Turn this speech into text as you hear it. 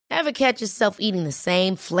Ever catch yourself eating the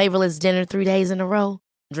same flavorless dinner 3 days in a row?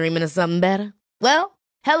 Dreaming of something better? Well,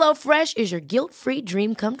 HelloFresh is your guilt-free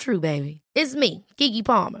dream come true, baby. It's me, Keke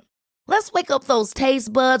Palmer. Let's wake up those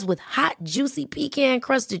taste buds with hot, juicy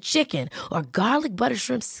pecan-crusted chicken or garlic butter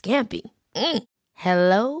shrimp scampi.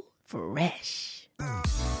 Hello Fresh.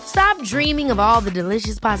 Stop dreaming of all the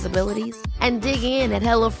delicious possibilities and dig in at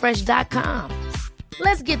HelloFresh.com.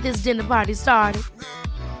 Let's get this dinner party started.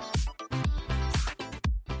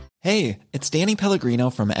 Hey, it's Danny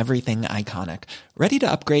Pellegrino from Everything Iconic. Ready to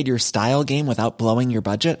upgrade your style game without blowing your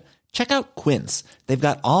budget? Check out Quince. They've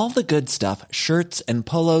got all the good stuff, shirts and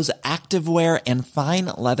polos, activewear, and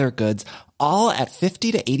fine leather goods, all at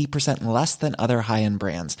 50 to 80% less than other high-end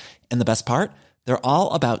brands. And the best part? They're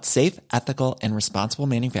all about safe, ethical, and responsible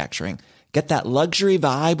manufacturing. Get that luxury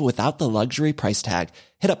vibe without the luxury price tag.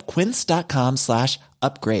 Hit up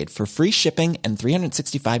quince.com/upgrade for free shipping and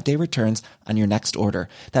 365-day returns on your next order.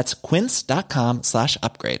 That's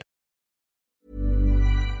quince.com/upgrade.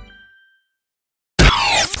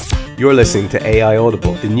 You're listening to AI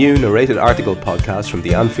Audible, the new narrated article podcast from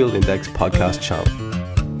the Anfield Index podcast channel.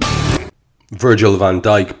 Virgil van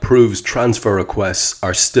Dijk proves transfer requests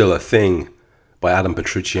are still a thing, by Adam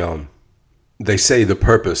Patricione. They say the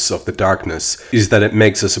purpose of the darkness is that it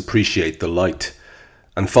makes us appreciate the light.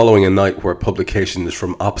 And following a night where publications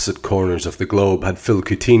from opposite corners of the globe had Phil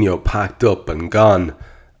Coutinho packed up and gone,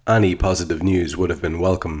 any positive news would have been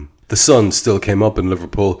welcome. The sun still came up in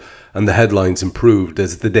Liverpool, and the headlines improved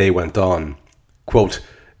as the day went on. Quote,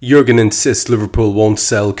 Jurgen insists Liverpool won't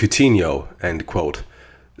sell Coutinho, end quote,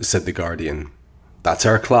 said The Guardian. That's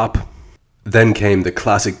our clap. Then came the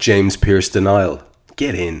classic James Pearce denial.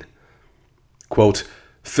 Get in. Quote,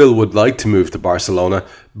 Phil would like to move to Barcelona,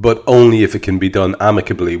 but only if it can be done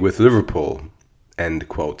amicably with Liverpool, end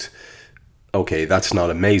quote. Okay, that's not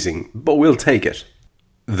amazing, but we'll take it.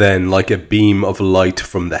 Then, like a beam of light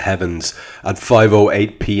from the heavens, at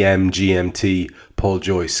 5:08 p.m. GMT, Paul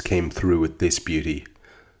Joyce came through with this beauty.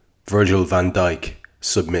 Virgil van Dijk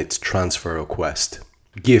submits transfer request.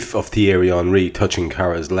 GIF of Thierry Henry touching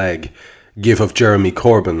Cara's leg. GIF of Jeremy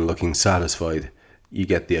Corbyn looking satisfied. You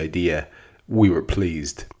get the idea. We were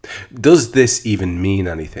pleased. Does this even mean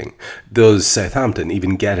anything? Does Southampton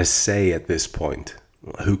even get a say at this point?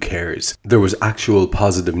 Who cares? There was actual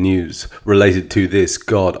positive news related to this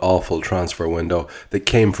god-awful transfer window that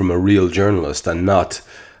came from a real journalist and not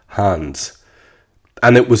Hans.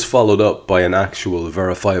 And it was followed up by an actual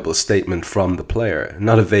verifiable statement from the player,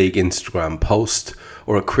 not a vague Instagram post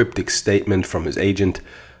or a cryptic statement from his agent,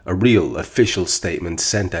 a real official statement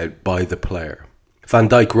sent out by the player. Van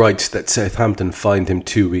Dijk writes that Southampton fined him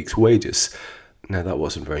 2 weeks' wages. Now that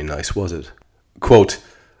wasn't very nice, was it? Quote,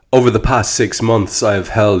 Over the past 6 months I have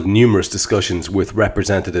held numerous discussions with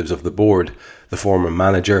representatives of the board, the former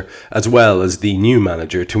manager, as well as the new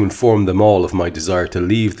manager to inform them all of my desire to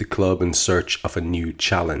leave the club in search of a new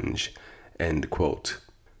challenge. End quote.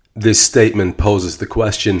 This statement poses the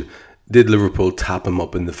question, did Liverpool tap him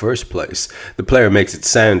up in the first place? The player makes it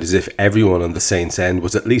sound as if everyone on the Saints' end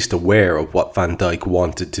was at least aware of what Van Dijk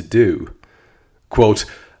wanted to do. Quote,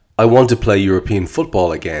 I want to play European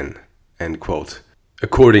football again. End quote.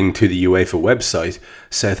 According to the UEFA website,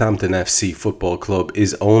 Southampton FC Football Club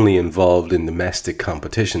is only involved in domestic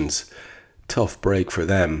competitions. Tough break for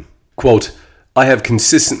them. Quote, I have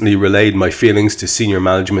consistently relayed my feelings to senior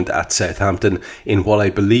management at Southampton in what I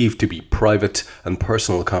believe to be private and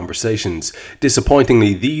personal conversations.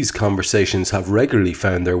 Disappointingly, these conversations have regularly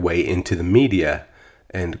found their way into the media.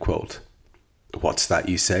 End quote. What's that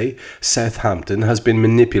you say? Southampton has been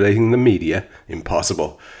manipulating the media?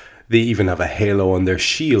 Impossible. They even have a halo on their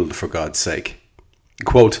shield, for God's sake.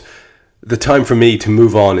 Quote, The time for me to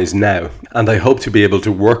move on is now, and I hope to be able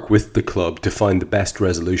to work with the club to find the best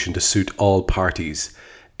resolution to suit all parties.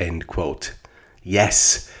 End quote.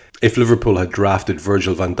 Yes, if Liverpool had drafted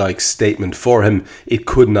Virgil van Dijk's statement for him, it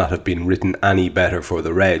could not have been written any better for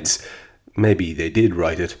the Reds. Maybe they did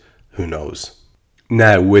write it, who knows.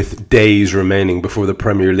 Now, with days remaining before the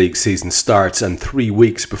Premier League season starts and 3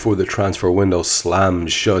 weeks before the transfer window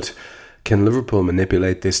slams shut, can Liverpool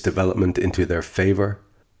manipulate this development into their favour?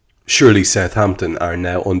 Surely Southampton are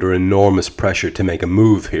now under enormous pressure to make a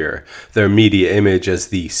move here. Their media image as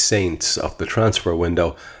the saints of the transfer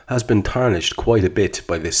window has been tarnished quite a bit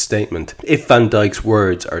by this statement. If Van Dijk's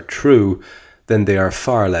words are true, then they are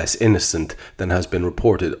far less innocent than has been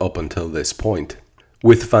reported up until this point.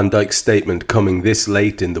 With Van Dijk's statement coming this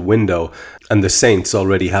late in the window, and the Saints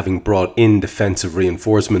already having brought in defensive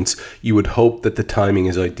reinforcements, you would hope that the timing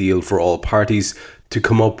is ideal for all parties to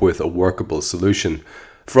come up with a workable solution.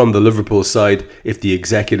 From the Liverpool side, if the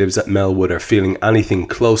executives at Melwood are feeling anything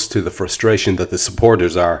close to the frustration that the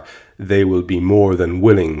supporters are, they will be more than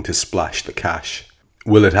willing to splash the cash.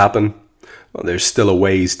 Will it happen? Well, there's still a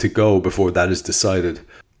ways to go before that is decided.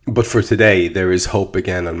 But for today, there is hope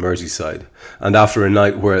again on Merseyside. And after a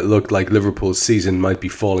night where it looked like Liverpool's season might be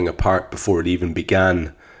falling apart before it even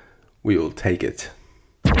began, we will take it.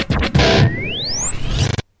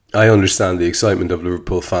 I understand the excitement of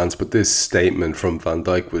Liverpool fans, but this statement from Van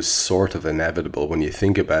Dijk was sort of inevitable when you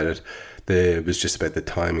think about it. It was just about the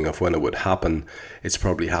timing of when it would happen. It's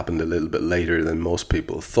probably happened a little bit later than most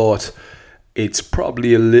people thought. It's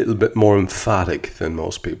probably a little bit more emphatic than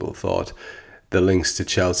most people thought. The links to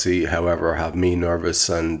Chelsea, however, have me nervous,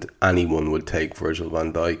 and anyone would take Virgil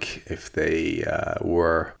van Dijk if they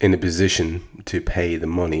were in a position to pay the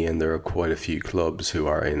money, and there are quite a few clubs who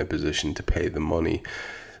are in a position to pay the money.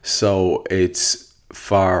 So it's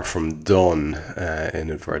far from done, in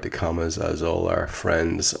inverted commas, as all our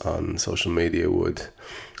friends on social media would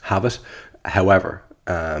have it. However,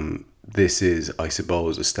 this is, I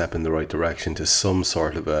suppose, a step in the right direction to some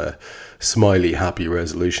sort of a smiley, happy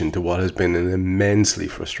resolution to what has been an immensely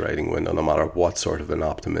frustrating window, no matter what sort of an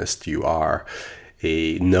optimist you are.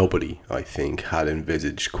 Nobody, I think, had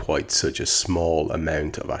envisaged quite such a small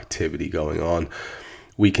amount of activity going on.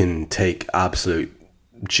 We can take absolute,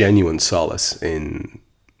 genuine solace in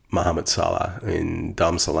Mohamed Salah, in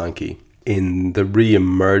Dom Solanke, in the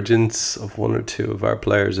re-emergence of one or two of our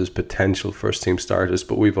players as potential first-team starters,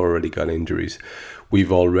 but we've already got injuries.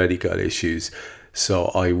 We've already got issues.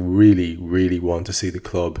 So I really, really want to see the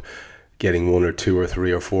club getting 1 or 2 or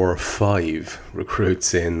 3 or 4 or 5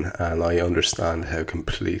 recruits in, and I understand how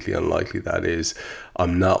completely unlikely that is.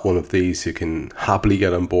 I'm not one of these who can happily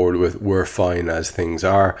get on board with we're fine as things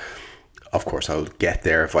are. Of course, I'll get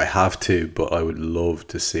there if I have to, but I would love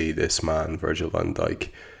to see this man, Virgil van Dijk,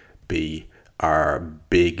 be our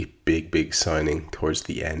big signing towards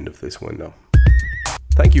the end of this window.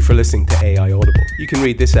 Thank you for listening to AI Audible. You can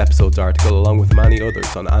read this episode's article along with many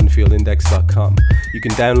others on AnfieldIndex.com. You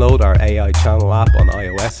can download our AI channel app on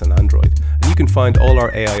iOS and Android. And you can find all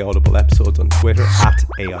our AI Audible episodes on Twitter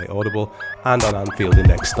 @AI Audible and on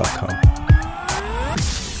AnfieldIndex.com.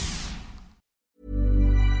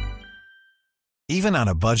 Even on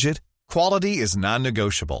a budget, quality is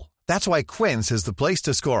non-negotiable. That's why Quince is the place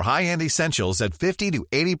to score high-end essentials at 50 to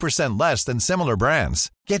 80% less than similar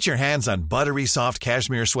brands. Get your hands on buttery soft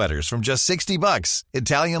cashmere sweaters from just $60,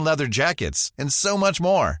 Italian leather jackets, and so much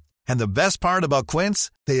more. And the best part about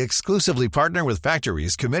Quince, they exclusively partner with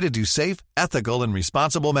factories committed to safe, ethical, and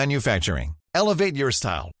responsible manufacturing. Elevate your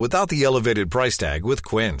style without the elevated price tag with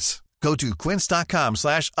Quince. Go to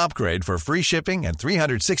quince.com/upgrade for free shipping and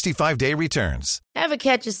 365-day returns. Ever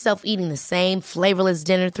catch yourself eating the same flavorless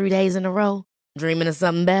dinner 3 days in a row? Dreaming of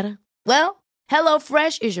something better? Well,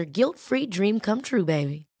 HelloFresh is your guilt-free dream come true,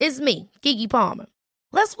 baby. It's me, Keke Palmer.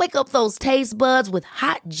 Let's wake up those taste buds with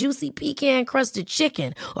hot, juicy pecan-crusted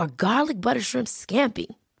chicken or garlic butter shrimp scampi.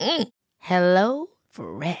 Hello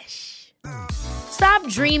Fresh. Stop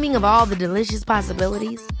dreaming of all the delicious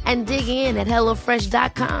possibilities and dig in at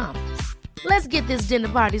HelloFresh.com. Let's get this dinner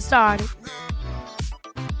party started.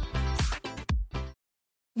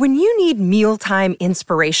 When you need mealtime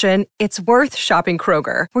inspiration, it's worth shopping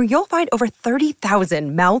Kroger, where you'll find over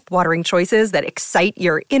 30,000 mouth-watering choices that excite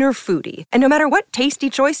your inner foodie. And no matter what tasty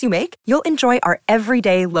choice you make, you'll enjoy our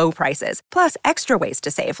everyday low prices, plus extra ways to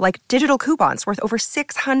save, like digital coupons worth over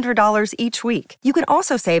 $600 each week. You can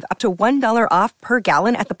also save up to $1 off per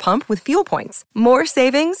gallon at the pump with fuel points. More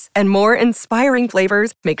savings and more inspiring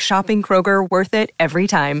flavors make shopping Kroger worth it every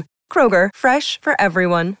time. Kroger, fresh for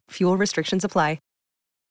everyone. Fuel restrictions apply.